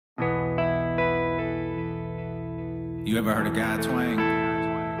You ever heard of God Twang?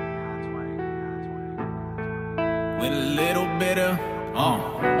 With a little bit of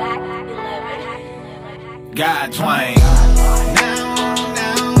God Twang.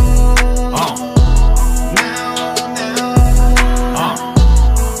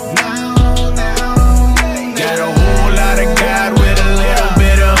 Got a whole lot of God with a little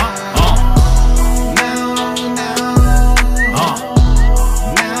bit of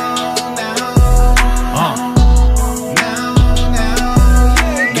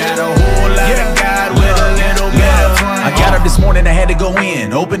got a whole lot of God with a little bit of I got up this morning, I had to go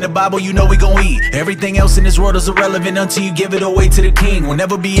in. Open the Bible, you know we gon' eat. Everything else in this world is irrelevant until you give it away to the King. We'll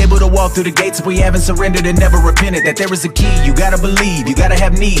never be able to walk through the gates if we haven't surrendered and never repented. That there is a key, you gotta believe, you gotta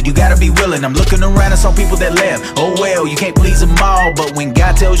have need, you gotta be willing. I'm looking around at some people that left. Oh well, you can't please them all, but when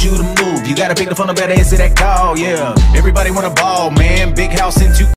God tells you to move, you gotta pick the phone up, better answer that call, yeah. Everybody wanna ball, man, big house and